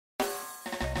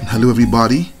Hello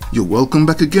everybody, you're welcome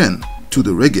back again to the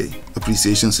Reggae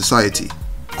Appreciation Society.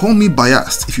 Call me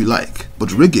biased if you like, but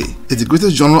reggae is the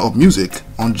greatest genre of music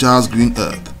on Jah's green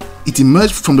earth. It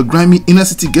emerged from the grimy inner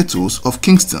city ghettos of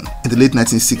Kingston in the late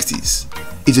 1960s,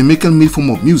 a Jamaican-made form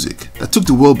of music that took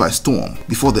the world by storm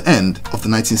before the end of the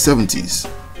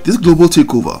 1970s. This global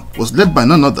takeover was led by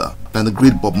none other than the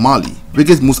great Bob Marley,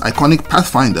 reggae's most iconic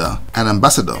pathfinder and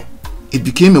ambassador. It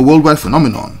became a worldwide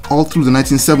phenomenon all through the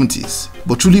 1970s,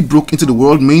 but truly broke into the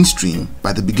world mainstream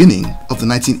by the beginning of the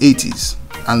 1980s,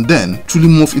 and then truly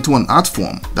morphed into an art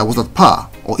form that was at par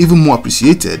or even more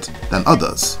appreciated than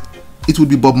others. It would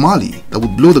be Bob Marley that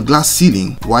would blow the glass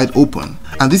ceiling wide open,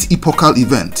 and this epochal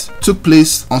event took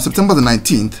place on September the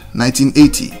 19th,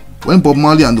 1980, when Bob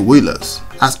Marley and the Wailers,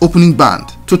 as opening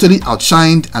band, totally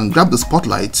outshined and grabbed the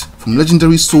spotlight from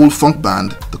legendary soul-funk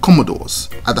band the Commodores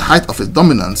at the height of its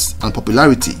dominance and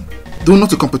popularity. Though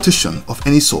not a competition of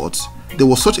any sort, there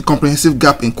was such a comprehensive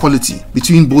gap in quality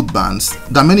between both bands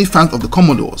that many fans of the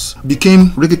Commodores became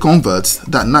reggae converts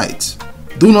that night.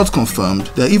 Though not confirmed,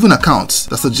 there are even accounts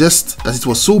that suggest that it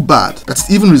was so bad that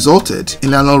it even resulted in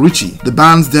Lionel Richie, the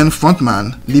band's then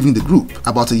frontman, leaving the group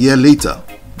about a year later.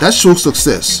 That showed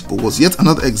success, but was yet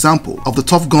another example of the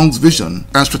Tough Gong's vision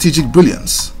and strategic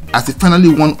brilliance, as he finally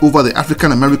won over the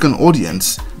African-American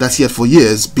audience that he had for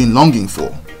years been longing for.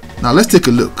 Now let's take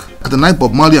a look at the night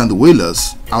Bob Marley and the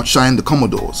Wailers outshined the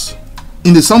Commodores.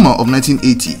 In the summer of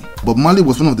 1980, Bob Marley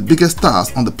was one of the biggest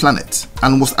stars on the planet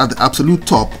and was at the absolute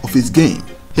top of his game.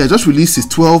 He had just released his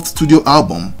 12th studio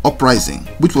album, Uprising,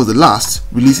 which was the last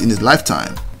released in his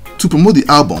lifetime. To promote the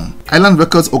album, Island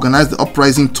Records organized the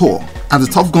Uprising tour, and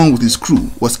the Tough Gong with his crew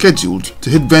was scheduled to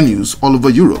hit venues all over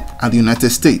Europe and the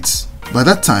United States. By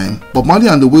that time, Bob Marley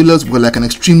and the Wailers were like an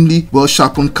extremely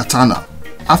well-sharpened katana.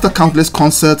 After countless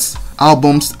concerts,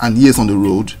 albums and years on the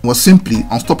road, was simply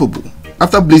unstoppable.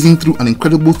 After blazing through an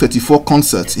incredible 34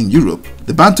 concerts in Europe,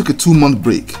 the band took a 2-month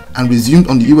break and resumed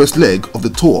on the US leg of the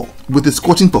tour with a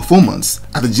scorching performance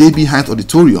at the J.B. Hines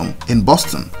Auditorium in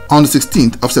Boston on the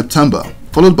 16th of September,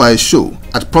 followed by a show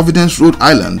at Providence, Rhode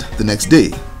Island the next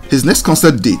day. His next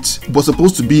concert date was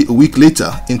supposed to be a week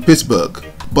later in Pittsburgh,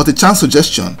 but a chance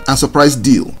suggestion and surprise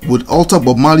deal would alter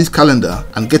Bob Marley's calendar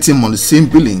and get him on the same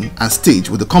billing and stage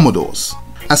with the Commodores.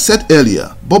 As said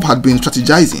earlier, Bob had been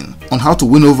strategizing on how to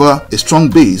win over a strong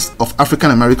base of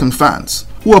African-American fans,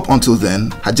 who up until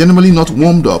then had generally not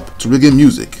warmed up to reggae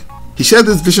music. He shared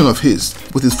this vision of his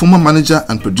with his former manager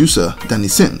and producer, Danny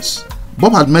Sims.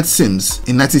 Bob had met Sims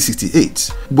in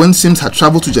 1968 when Sims had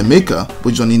traveled to Jamaica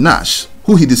with Johnny Nash,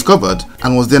 who he discovered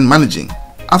and was then managing.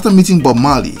 After meeting Bob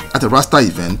Marley at a Rasta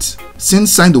event,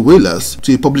 Sims signed the Wailers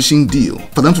to a publishing deal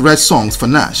for them to write songs for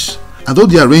Nash. And though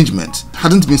the arrangement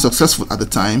hadn't been successful at the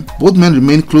time, both men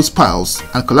remained close pals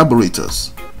and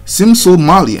collaborators. Sims sold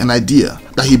Marley an idea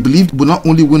that he believed would not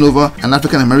only win over an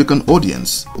African-American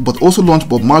audience, but also launch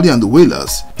Bob Marley and the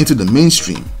Wailers into the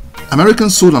mainstream. American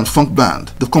soul and funk band,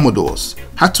 the Commodores,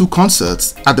 had 2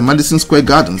 concerts at the Madison Square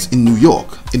Gardens in New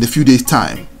York in a few days'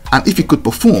 time, and if he could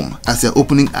perform as their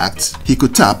opening act, he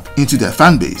could tap into their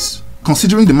fan base.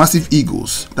 Considering the massive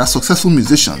egos that successful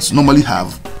musicians normally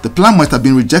have, the plan might have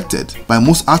been rejected by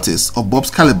most artists of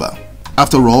Bob's caliber.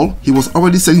 After all, he was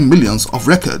already selling millions of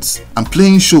records and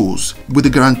playing shows with a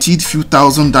guaranteed few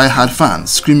thousand die-hard fans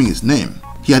screaming his name.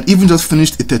 He had even just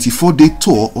finished a 34-day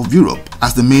tour of Europe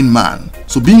as the main man,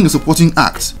 so being a supporting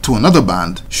act to another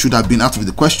band should have been out of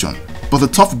the question. But the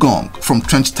Tough Gong from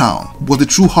Trench Town was a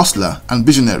true hustler and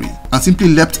visionary, and simply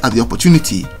leapt at the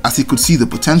opportunity as he could see the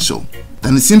potential.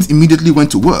 Danny Sims immediately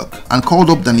went to work and called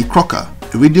up Danny Crocker,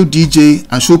 a radio DJ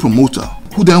and show promoter,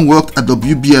 who then worked at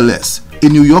WBLS, a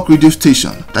New York radio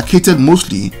station that catered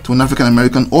mostly to an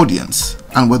African-American audience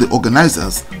and were the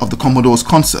organizers of the Commodores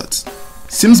concerts.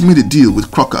 Sims made a deal with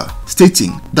Crocker,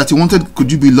 stating that he wanted Could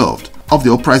You Be Loved of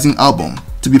the Uprising album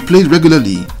to be played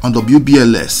regularly on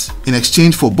WBLS in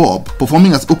exchange for Bob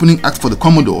performing as opening act for the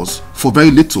Commodores for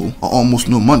very little or almost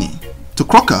no money. To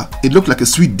Crocker, it looked like a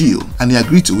sweet deal and he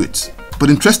agreed to it. But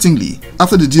interestingly,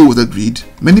 after the deal was agreed,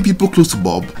 many people close to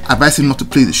Bob advised him not to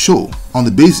play the show on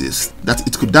the basis that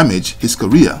it could damage his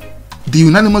career. The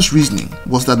unanimous reasoning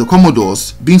was that the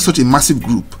Commodores, being such a massive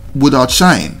group, would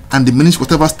outshine and diminish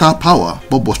whatever star power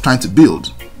Bob was trying to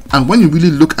build. And when you really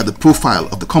look at the profile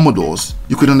of the Commodores,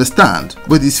 you could understand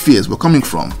where these fears were coming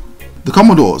from. The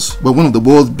Commodores were one of the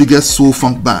world's biggest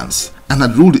soul-funk bands and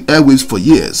had ruled the airwaves for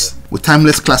years with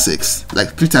timeless classics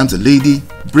like 3 Times a Lady,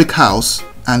 Brick House,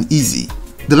 and Easy.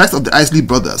 The likes of the Isley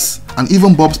Brothers and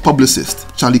even Bob's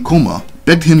publicist, Charlie Comer,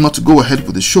 begged him not to go ahead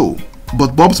with the show,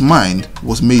 but Bob's mind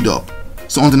was made up.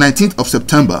 So on the 19th of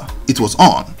September, it was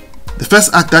on. The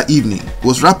first act that evening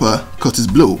was rapper Curtis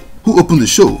Blow, who opened the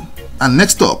show, and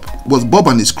next up was Bob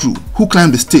and his crew, who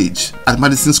climbed the stage at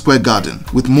Madison Square Garden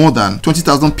with more than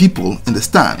 20,000 people in the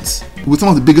stands, with some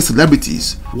of the biggest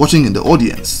celebrities watching in the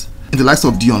audience, in the likes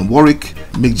of Dionne Warwick,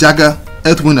 Mick Jagger,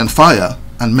 Earth, Wind & Fire,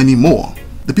 and many more.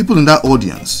 The people in that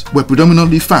audience were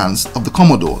predominantly fans of the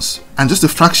Commodores, and just a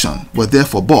fraction were there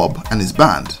for Bob and his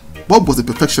band. Bob was a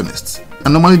perfectionist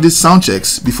and normally did sound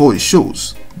checks before his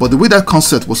shows, but the way that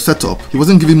concert was set up, he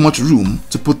wasn't given much room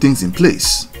to put things in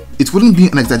place. It wouldn't be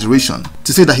an exaggeration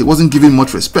to say that he wasn't given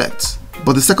much respect,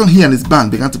 but the second he and his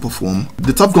band began to perform,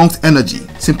 the Top Gong's energy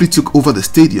simply took over the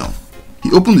stadium.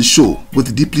 He opened the show with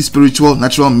the deeply spiritual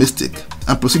Natural Mystic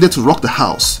and proceeded to rock the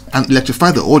house and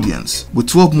electrify the audience with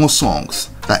 12 more songs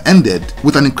that ended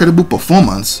with an incredible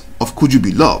performance of Could You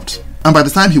Be Loved. And by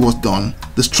the time he was done,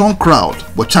 the strong crowd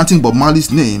were chanting Bob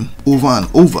Marley's name over and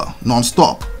over,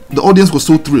 non-stop. The audience was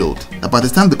so thrilled that by the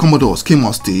time the Commodores came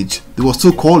on stage, they were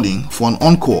still calling for an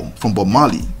encore from Bob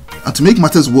Marley. And to make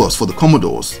matters worse for the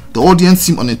Commodores, the audience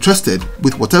seemed uninterested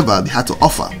with whatever they had to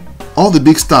offer. All the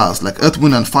big stars like Earth,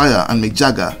 Wind & Fire and Mick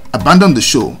Jagger abandoned the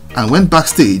show and went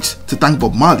backstage to thank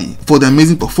Bob Marley for the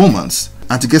amazing performance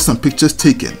and to get some pictures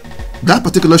taken. That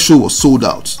particular show was sold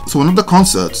out, so another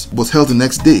concert was held the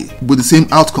next day with the same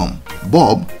outcome.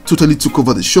 Bob totally took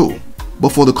over the show.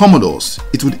 But for the Commodores,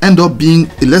 it would end up being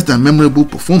a less than memorable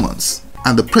performance,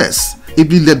 and the press,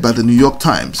 ably led by the New York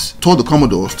Times, tore the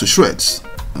Commodores to shreds.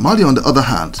 Marley, on the other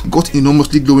hand, got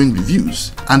enormously glowing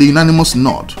reviews and a unanimous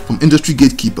nod from industry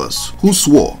gatekeepers who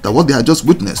swore that what they had just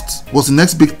witnessed was the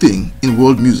next big thing in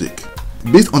world music.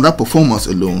 Based on that performance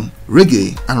alone,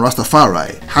 reggae and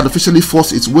Rastafari had officially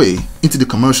forced its way into the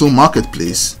commercial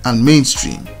marketplace and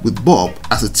mainstream, with Bob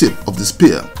as the tip of the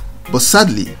spear. But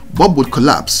sadly, Bob would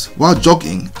collapse while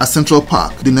jogging at Central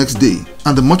Park the next day,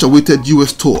 and the much-awaited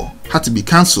US tour had to be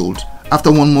cancelled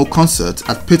after one more concert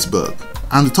at Pittsburgh,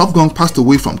 and the Top Gong passed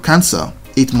away from cancer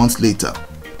 8 months later.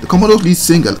 The Commodores lead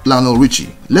singer Lionel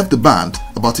Richie left the band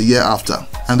about a year after,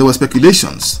 and there were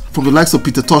speculations from the likes of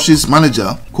Peter Tosh's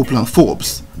manager Copeland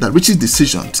Forbes that Richie's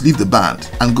decision to leave the band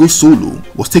and go solo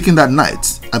was taken that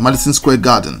night at Madison Square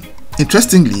Garden.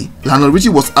 Interestingly, Lionel Richie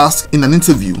was asked in an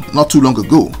interview not too long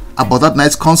ago about that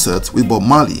night's concert with Bob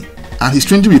Marley, and he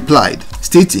strangely replied,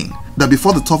 stating that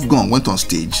before the Top Gong went on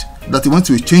stage, that he went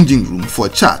to his changing room for a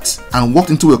chat and walked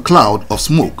into a cloud of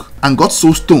smoke and got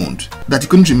so stoned that he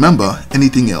couldn't remember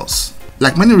anything else.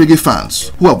 Like many reggae fans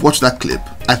who have watched that clip,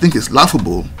 I think it's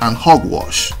laughable and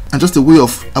hogwash and just a way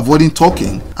of avoiding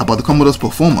talking about the Commodores'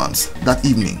 performance that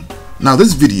evening. Now,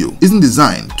 this video isn't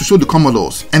designed to show the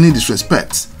Commodores any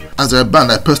disrespect, as they're a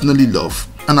band I personally love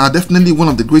and are definitely one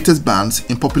of the greatest bands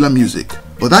in popular music.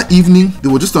 But that evening, they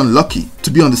were just unlucky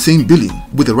to be on the same billing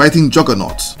with the writing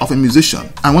juggernaut of a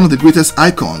musician and one of the greatest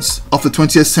icons of the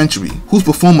 20th century, whose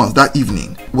performance that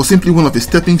evening was simply one of his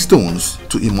stepping stones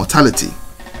to immortality.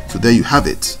 So there you have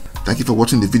it. Thank you for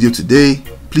watching the video today.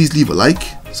 Please leave a like,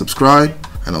 subscribe,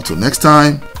 and until next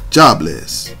time, Jah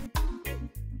bless.